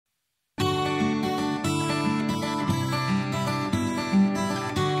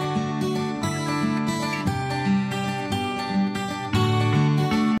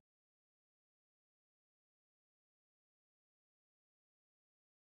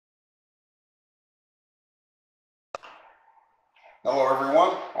Hello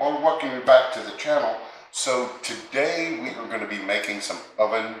everyone, I want to welcome you back to the channel. So today we are going to be making some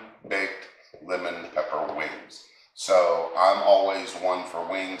oven baked lemon pepper wings. So I'm always one for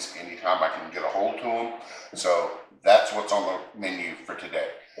wings anytime I can get a hold to them. So that's what's on the menu for today.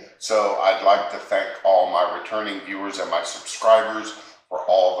 So I'd like to thank all my returning viewers and my subscribers for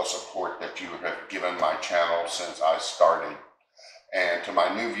all the support that you have given my channel since I started. And to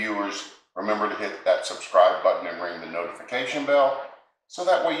my new viewers, remember to hit that subscribe button and ring the notification bell so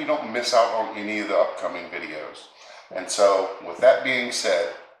that way you don't miss out on any of the upcoming videos. And so with that being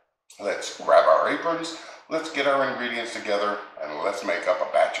said, let's grab our aprons, let's get our ingredients together, and let's make up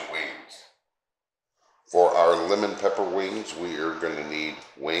a batch of wings. For our lemon pepper wings, we are going to need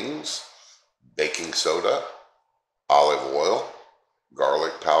wings, baking soda, olive oil,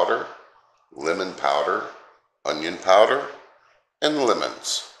 garlic powder, lemon powder, onion powder, and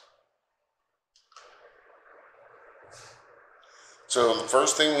lemons. So the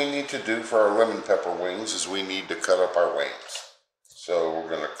first thing we need to do for our lemon pepper wings is we need to cut up our wings. So we're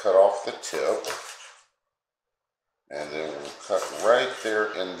going to cut off the tip, and then we'll cut right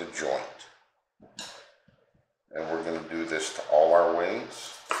there in the joint. And we're going to do this to all our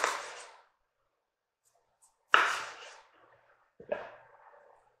wings.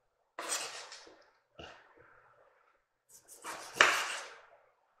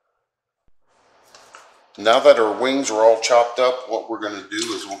 Now that our wings are all chopped up, what we're going to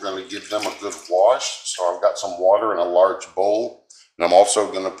do is we're going to give them a good wash. So I've got some water in a large bowl, and I'm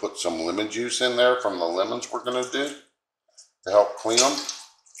also going to put some lemon juice in there from the lemons we're going to do to help clean them.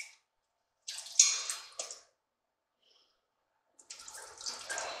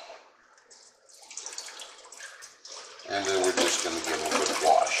 And then we're just going to give them a good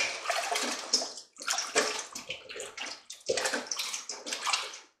wash.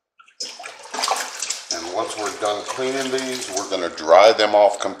 And once we're done cleaning these, we're going to dry them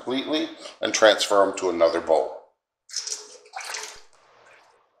off completely and transfer them to another bowl.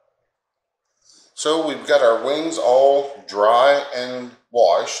 So we've got our wings all dry and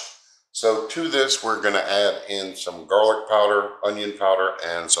washed. So to this, we're going to add in some garlic powder, onion powder,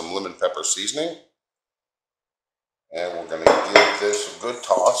 and some lemon pepper seasoning. And we're going to give this a good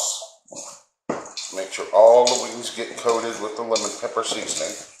toss. Make sure all the wings get coated with the lemon pepper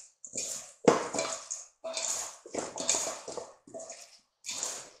seasoning.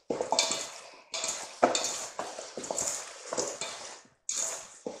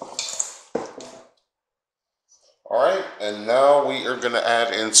 Alright, and now we are going to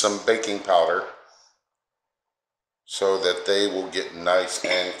add in some baking powder so that they will get nice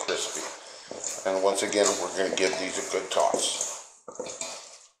and crispy. And once again, we're going to give these a good toss.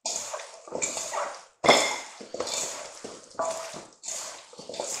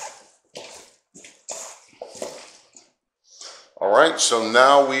 Alright, so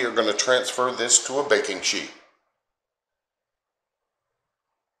now we are going to transfer this to a baking sheet.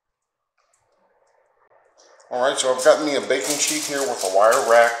 Alright, so I've got me a baking sheet here with a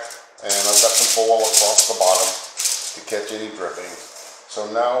wire rack, and I've got some foil across the bottom to catch any dripping. So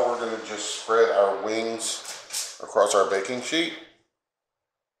now we're going to just spread our wings across our baking sheet.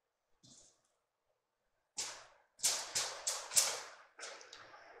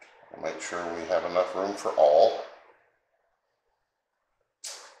 Make sure we have enough room for all.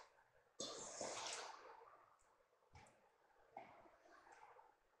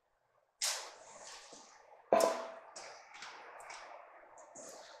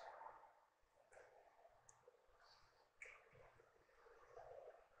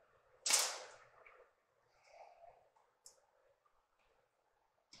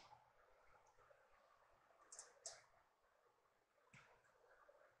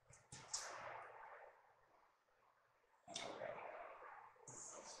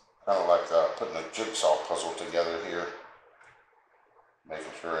 Kind of like putting a jigsaw puzzle together here,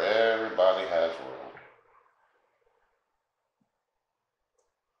 making sure everybody has room.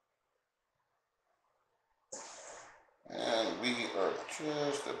 And we are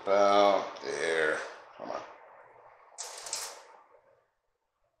just about there. Come on.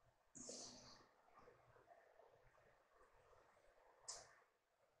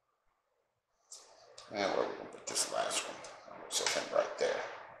 And where are we going to put this last one? Set him right there.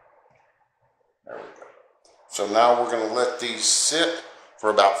 There we go. So now we're going to let these sit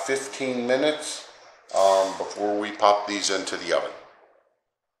for about 15 minutes before we pop these into the oven.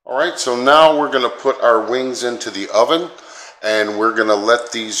 Alright, so now we're going to put our wings into the oven, and we're going to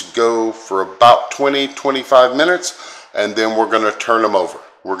let these go for about 20-25 minutes, and then we're going to turn them over.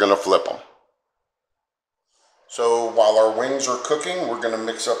 We're going to flip them. So while our wings are cooking, we're going to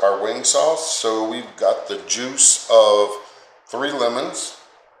mix up our wing sauce. So we've got the juice of 3 lemons.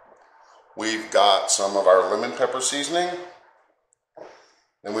 We've got some of our lemon pepper seasoning.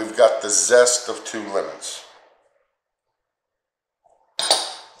 And we've got the zest of 2 lemons.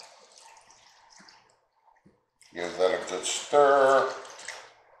 Give that a good stir.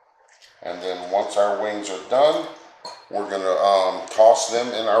 And then once our wings are done, we're going to toss them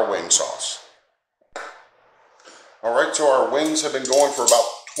in our wing sauce. All right, so our wings have been going for about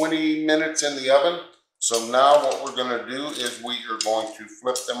 20 minutes in the oven. So now what we're going to do is we are going to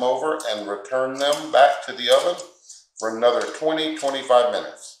flip them over and return them back to the oven for another 20-25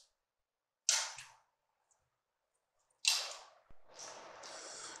 minutes.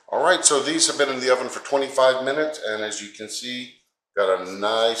 All right, so these have been in the oven for 25 minutes, and as you can see, got a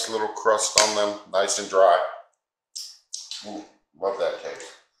nice little crust on them, nice and dry. Ooh, love that taste.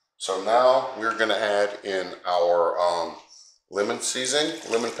 So now we're going to add in our lemon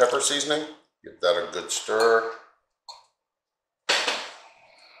pepper seasoning. Give that a good stir. And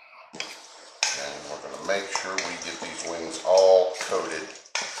we're going to make sure we get these wings all coated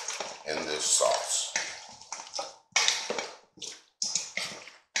in this sauce.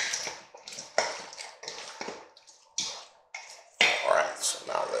 All right, so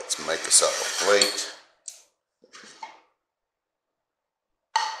now let's make us up a plate.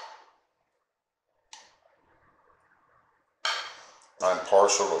 I'm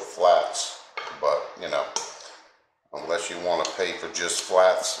partial to flats, but you know, unless you want to pay for just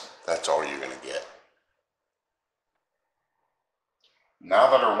flats, that's all you're going to get. Now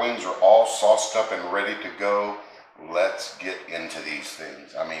that our wings are all sauced up and ready to go, let's get into these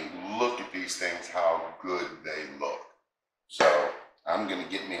things. I mean, look at these things, how good they look. So I'm going to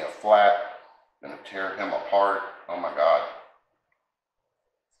get me a flat, going to tear him apart. Oh my God.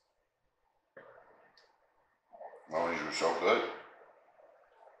 Oh, these are so good.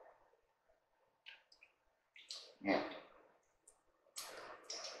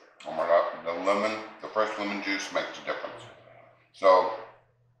 Oh my God, the fresh lemon juice makes a difference. So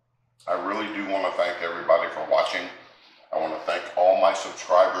I really do want to thank everybody for watching. I want to thank all my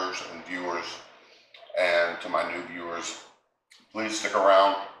subscribers and viewers, and to my new viewers, please stick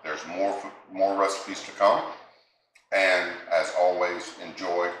around. There's more recipes to come. And as always,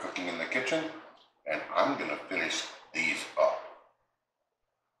 enjoy cooking in the kitchen. And I'm going to finish these up.